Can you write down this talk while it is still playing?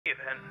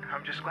then.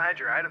 I'm just glad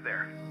you're out of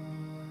there.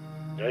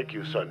 Thank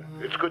you, son.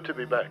 It's good to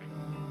be back.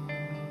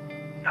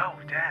 Oh,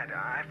 Dad,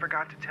 I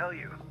forgot to tell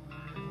you.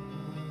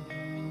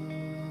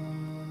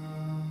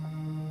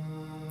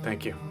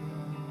 Thank you.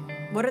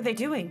 What are they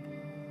doing?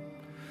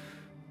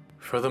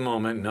 For the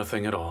moment,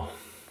 nothing at all.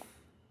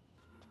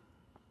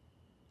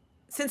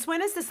 Since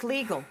when is this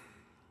legal?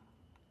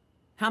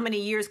 How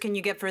many years can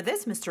you get for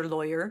this, Mr.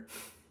 Lawyer?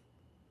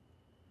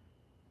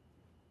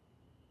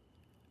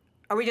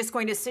 Are we just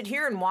going to sit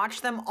here and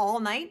watch them all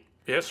night?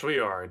 Yes, we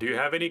are. Do you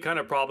have any kind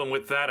of problem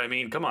with that? I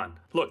mean, come on.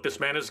 Look, this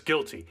man is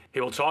guilty. He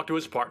will talk to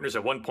his partners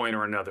at one point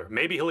or another.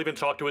 Maybe he'll even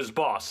talk to his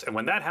boss. And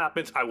when that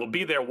happens, I will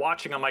be there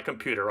watching on my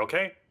computer,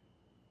 okay?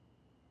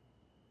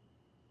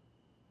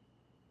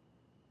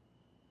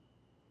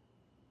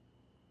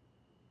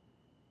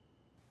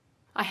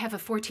 I have a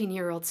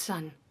 14-year-old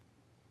son.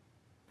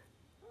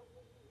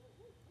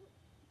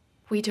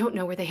 We don't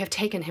know where they have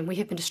taken him. We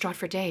have been distraught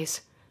for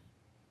days.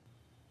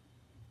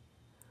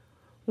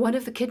 One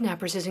of the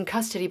kidnappers is in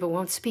custody but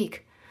won't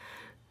speak.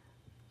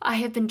 I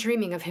have been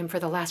dreaming of him for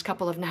the last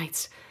couple of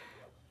nights.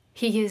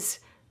 He is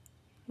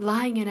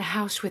lying in a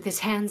house with his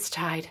hands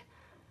tied.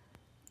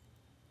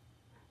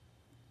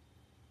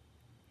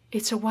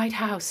 It's a white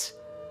house,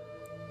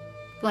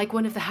 like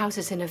one of the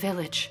houses in a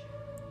village.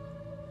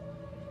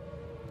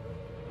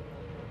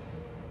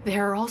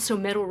 There are also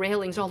metal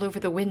railings all over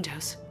the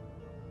windows.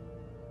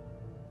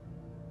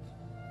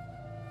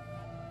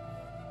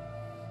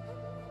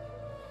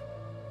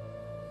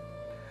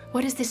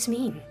 What does this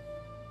mean?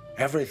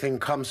 Everything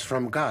comes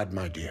from God,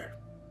 my dear.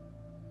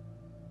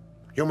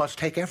 You must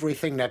take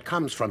everything that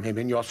comes from him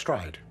in your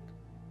stride.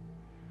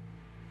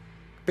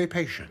 Be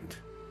patient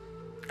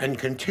and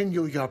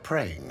continue your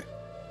praying.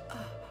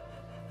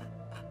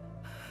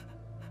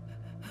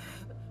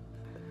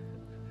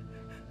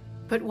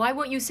 But why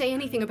won't you say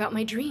anything about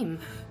my dream?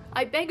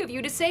 I beg of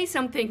you to say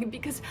something,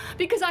 because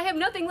I have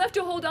nothing left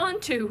to hold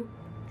on to.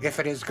 If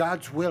it is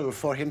God's will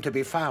for him to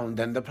be found,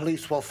 then the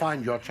police will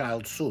find your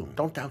child soon.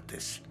 Don't doubt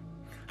this.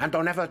 And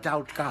don't ever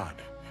doubt God.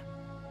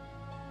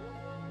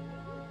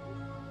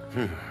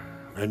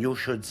 And you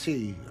should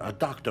see a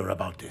doctor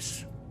about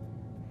this.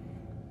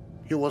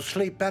 You will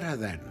sleep better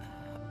then.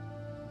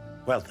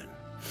 Well then,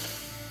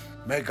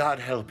 may God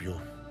help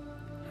you.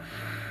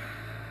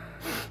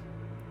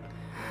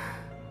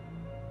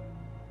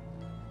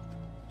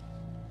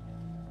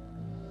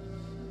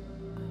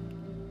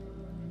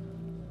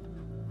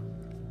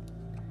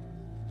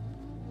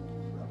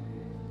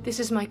 This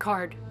is my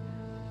card.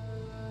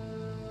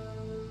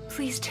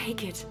 Please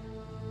take it.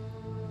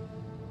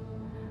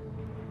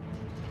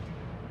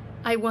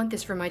 I want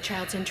this for my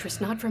child's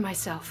interest, not for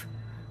myself.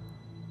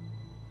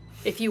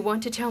 If you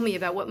want to tell me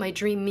about what my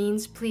dream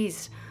means,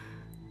 please.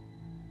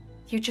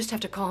 You just have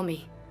to call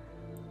me.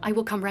 I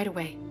will come right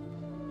away.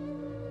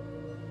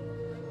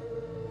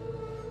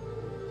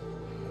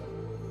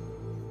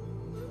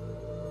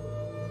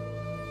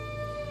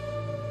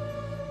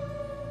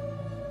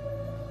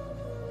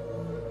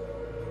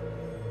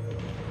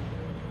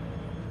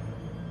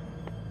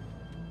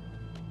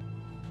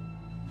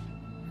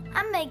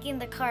 I'm making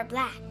the car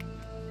black.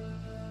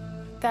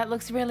 That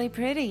looks really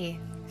pretty.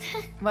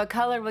 What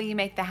color will you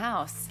make the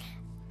house?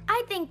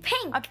 I think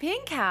pink. A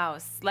pink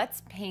house.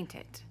 Let's paint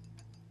it.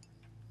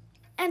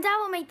 And I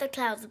will make the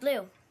clouds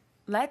blue.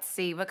 Let's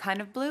see what kind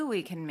of blue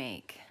we can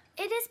make.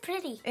 It is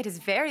pretty. It is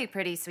very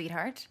pretty,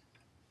 sweetheart.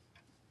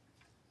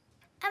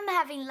 I'm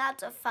having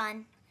lots of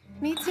fun.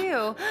 Me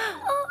too.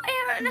 Oh,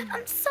 Aaron,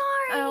 I'm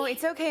sorry. Oh,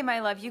 it's okay,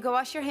 my love. You go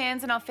wash your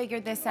hands and I'll figure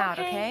this out,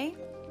 okay?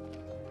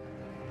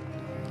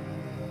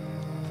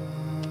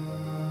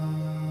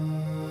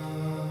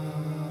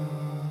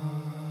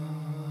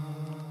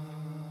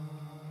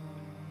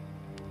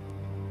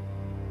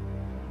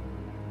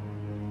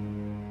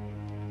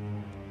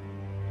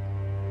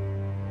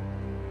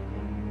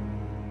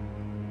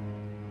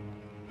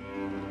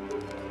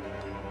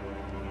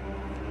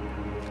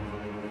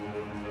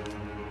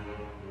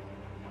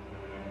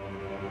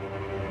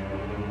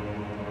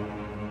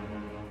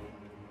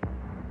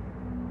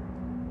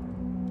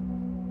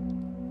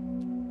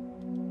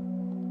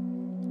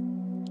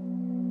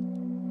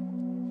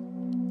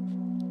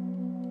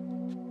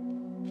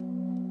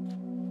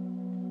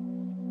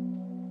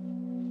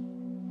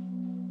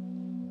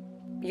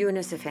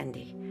 Yunus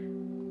Effendi,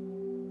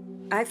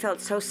 I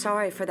felt so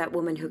sorry for that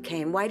woman who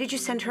came. Why did you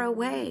send her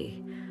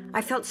away?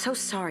 I felt so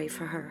sorry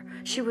for her.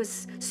 She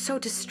was so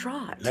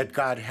distraught. Let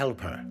God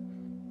help her.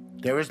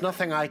 There is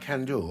nothing I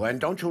can do,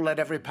 and don't you let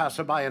every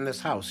passerby in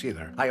this house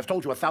either. I have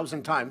told you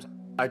 1,000 times,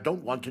 I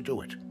don't want to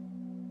do it.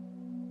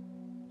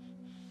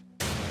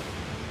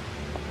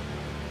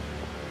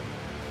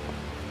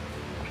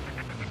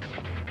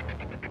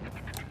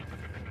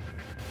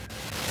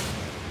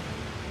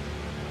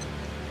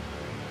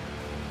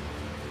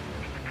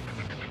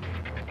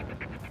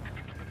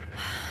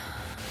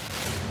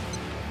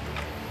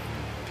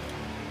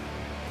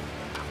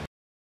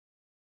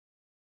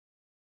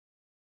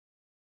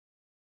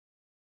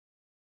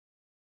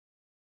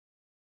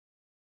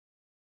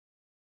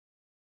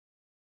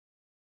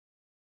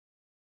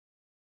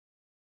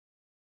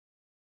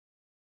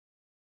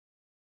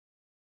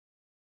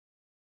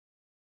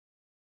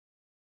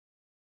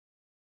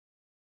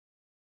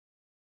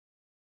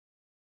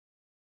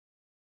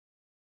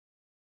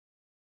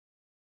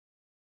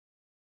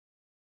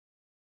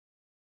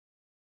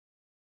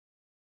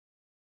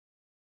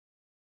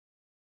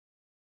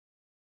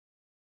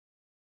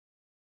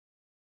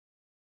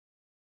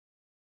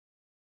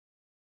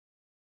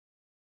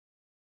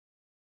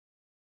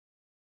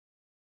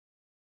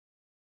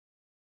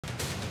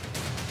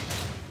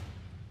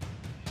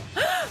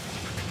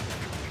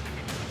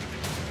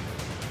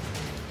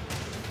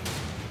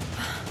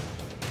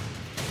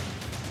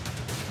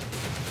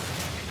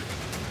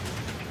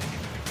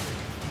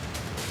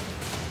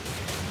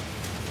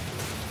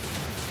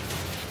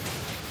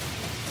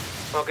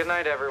 Well, good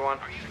night, everyone.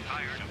 Are you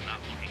tired of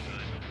not looking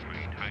good? Are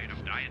you tired of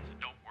diets that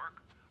don't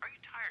work? Are you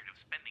tired of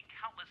spending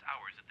countless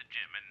hours at the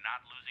gym and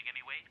not losing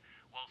any weight?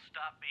 Well,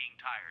 stop being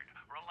tired,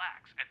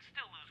 relax, and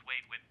still lose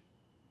weight with...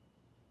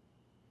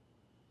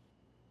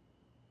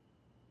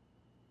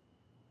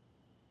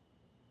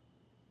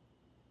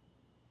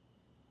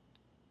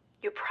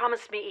 You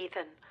promised me,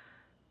 Ethan.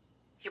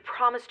 You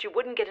promised you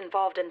wouldn't get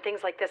involved in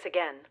things like this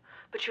again,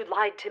 but you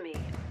lied to me.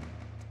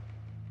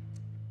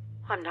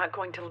 I'm not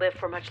going to live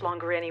for much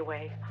longer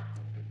anyway.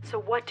 So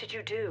what did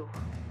you do?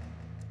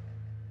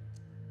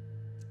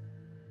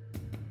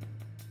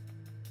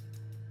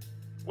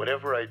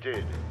 Whatever I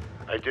did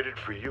it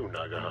for you,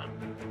 Nagahan.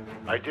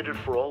 I did it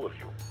for all of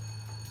you.